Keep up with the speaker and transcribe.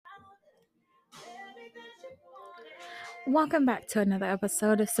Welcome back to another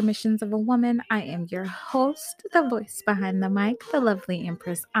episode of Submissions of a Woman. I am your host, the voice behind the mic, the lovely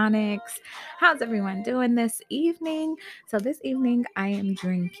Empress Onyx. How's everyone doing this evening? So this evening I am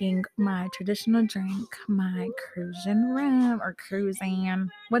drinking my traditional drink, my cruising rum or cruising,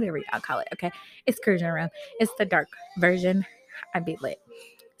 whatever y'all call it. Okay, it's cruising rum. It's the dark version. I be lit.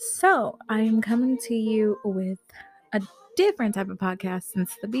 So I am coming to you with a different type of podcast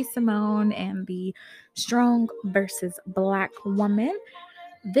since the B Simone and the strong versus black woman.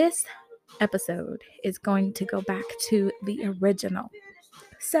 This episode is going to go back to the original.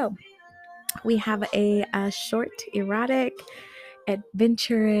 So we have a short, erotic,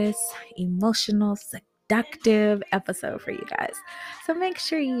 adventurous, emotional, seductive episode for you guys. So make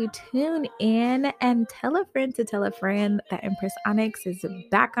sure you tune in and tell a friend to tell a friend that Empress Onyx is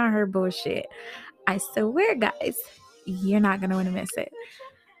back on her bullshit. I swear, guys, you're not going to want to miss it.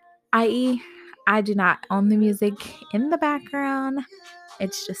 I.e., I do not own the music in the background.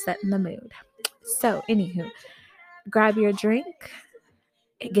 It's just setting the mood. So, anywho, grab your drink,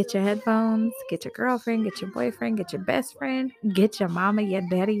 get your headphones, get your girlfriend, get your boyfriend, get your best friend, get your mama, your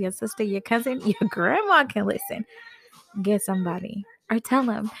daddy, your sister, your cousin, your grandma can listen. Get somebody or tell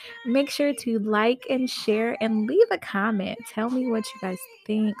them. Make sure to like and share and leave a comment. Tell me what you guys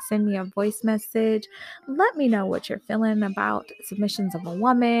think. Send me a voice message. Let me know what you're feeling about submissions of a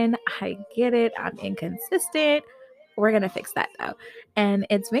woman. I get it. I'm inconsistent. We're going to fix that though. And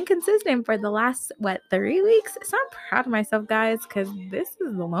it's been consistent for the last, 3 weeks? So I'm proud of myself, guys, because this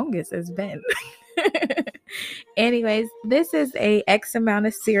is the longest it's been. Anyways, this is a X amount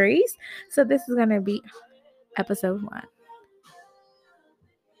of series. So this is going to be episode 1.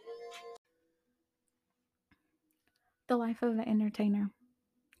 The life of an entertainer.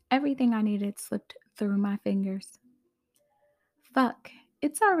 Everything I needed slipped through my fingers. Fuck,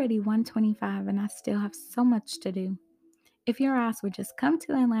 it's already 1:25 and I still have so much to do. If your ass would just come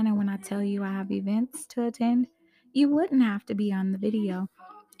to Atlanta when I tell you I have events to attend, you wouldn't have to be on the video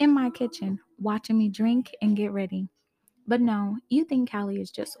in my kitchen watching me drink and get ready. But no, you think Cali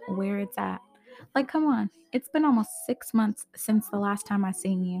is just where it's at. Like, come on, it's been almost 6 months since the last time I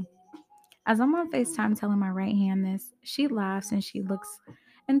seen you. As I'm on FaceTime telling my right hand this, she laughs and she looks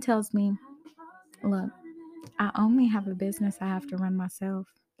and tells me, look, I only have a business I have to run myself.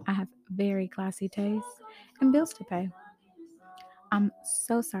 I have very classy tastes and bills to pay. I'm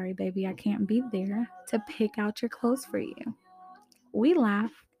so sorry, baby, I can't be there to pick out your clothes for you. We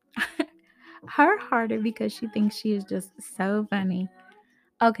laugh. Her harder because she thinks she is just so funny.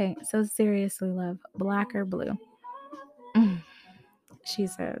 Okay, so seriously, love, black or blue? She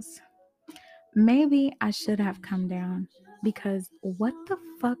says. Maybe I should have come down because what the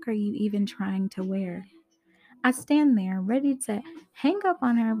fuck are you even trying to wear? I stand there ready to hang up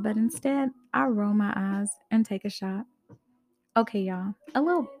on her, but instead I roll my eyes and take a shot. Okay, y'all, a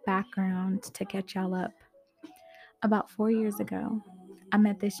little background to catch y'all up. About 4 years ago, I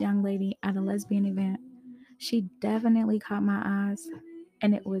met this young lady at a lesbian event. She definitely caught my eyes,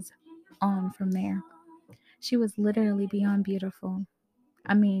 and it was on from there. She was literally beyond beautiful.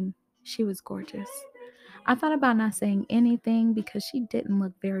 I mean, she was gorgeous. I thought about not saying anything because she didn't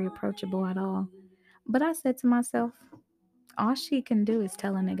look very approachable at all. But I said to myself, all she can do is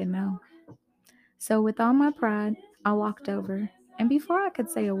tell a nigga no. So, with all my pride, I walked over, and before I could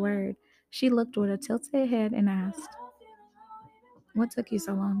say a word, she looked with a tilted head and asked, what took you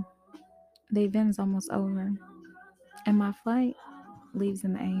so long? The event is almost over, and my flight leaves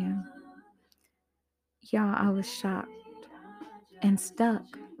in the AM. Y'all, I was shocked and stuck.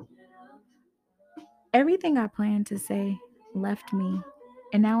 Everything I planned to say left me,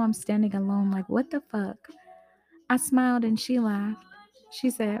 and now I'm standing alone like, what the fuck? I smiled and she laughed. She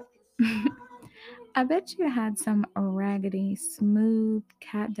said, I bet you had some raggedy, smooth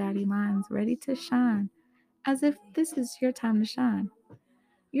cat daddy lines ready to shine, as if this is your time to shine.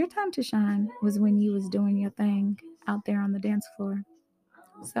 Your time to shine was when you was doing your thing out there on the dance floor.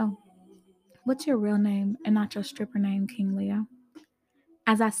 So, what's your real name and not your stripper name, King Leo?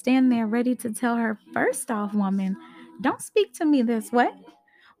 As I stand there ready to tell her, first off, woman, don't speak to me this way.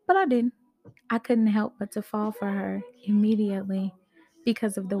 But I didn't. I couldn't help but to fall for her immediately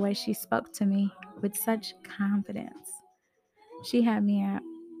because of the way she spoke to me with such confidence. She had me at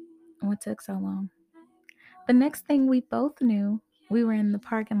what took so long. The next thing we both knew, we were in the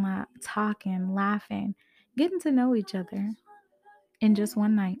parking lot talking, laughing, getting to know each other in just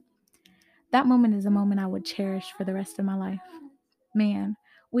one night. That moment is a moment I would cherish for the rest of my life. Man,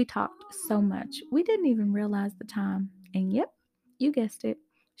 we talked so much. We didn't even realize the time. And yep, you guessed it,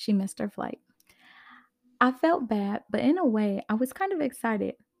 she missed her flight. I felt bad, but in a way, I was kind of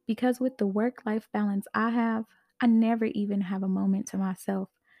excited because with the work life balance I have, I never even have a moment to myself,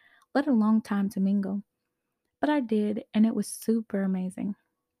 let alone time to mingle. But I did, and it was super amazing.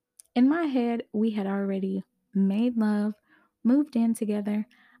 In my head, we had already made love, moved in together,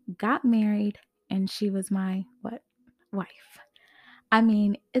 got married, and she was my what? Wife. I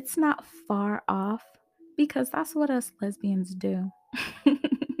mean, it's not far off because that's what us lesbians do.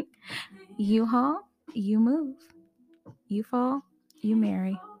 You haul, you move. You fall, you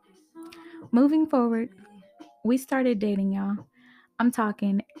marry. Moving forward, we started dating, y'all. I'm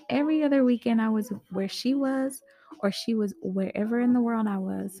talking every other weekend I was where she was, or she was wherever in the world I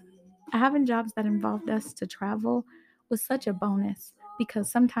was. Having jobs that involved us to travel was such a bonus because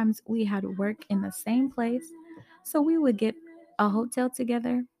sometimes we had work in the same place, so we would get a hotel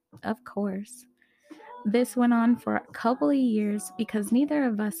together, of course. This went on for a couple of years because neither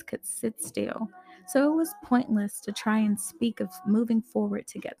of us could sit still, so it was pointless to try and speak of moving forward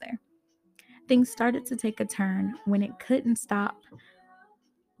together. Things started to take a turn when it couldn't stop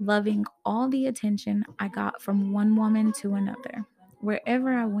loving all the attention I got from one woman to another.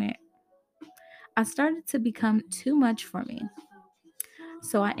 Wherever I went, I started to become too much for me,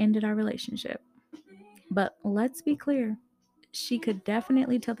 so I ended our relationship. But let's be clear, she could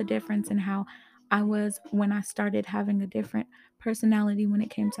definitely tell the difference in how I was when I started having a different personality when it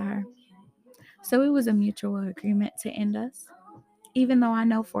came to her. So it was a mutual agreement to end us, even though I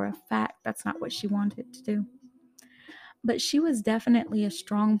know for a fact that's not what she wanted to do. But she was definitely a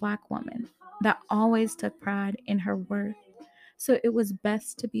strong Black woman that always took pride in her worth. So it was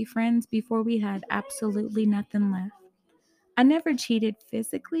best to be friends before we had absolutely nothing left. I never cheated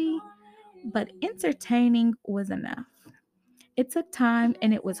physically, but entertaining was enough. It took time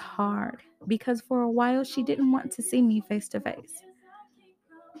and it was hard because for a while she didn't want to see me face to face,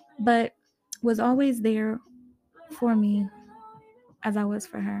 but was always there for me as I was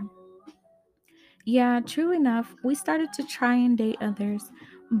for her. Yeah, true enough, we started to try and date others,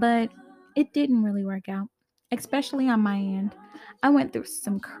 but it didn't really work out, especially on my end. I went through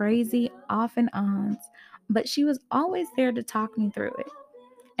some crazy off and ons, but she was always there to talk me through it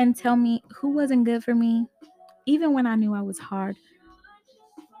and tell me who wasn't good for me, even when I knew I was hard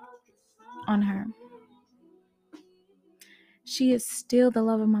on her. She is still the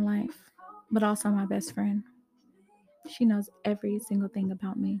love of my life, but also my best friend. She knows every single thing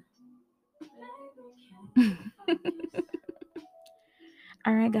about me.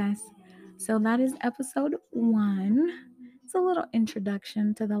 All right, guys. So that is episode 1. It's a little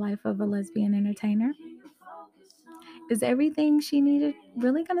introduction to the life of a lesbian entertainer. Is everything she needed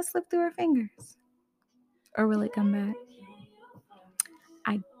really going to slip through her fingers? Or will it come back?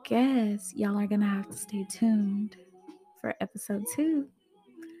 I guess y'all are going to have to stay tuned for episode 2.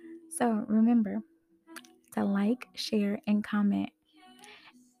 So remember to like, share, and comment.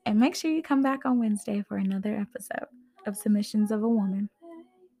 And make sure you come back on Wednesday for another episode of Submissions of a Woman.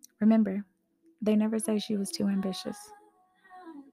 Remember, they never say she was too ambitious.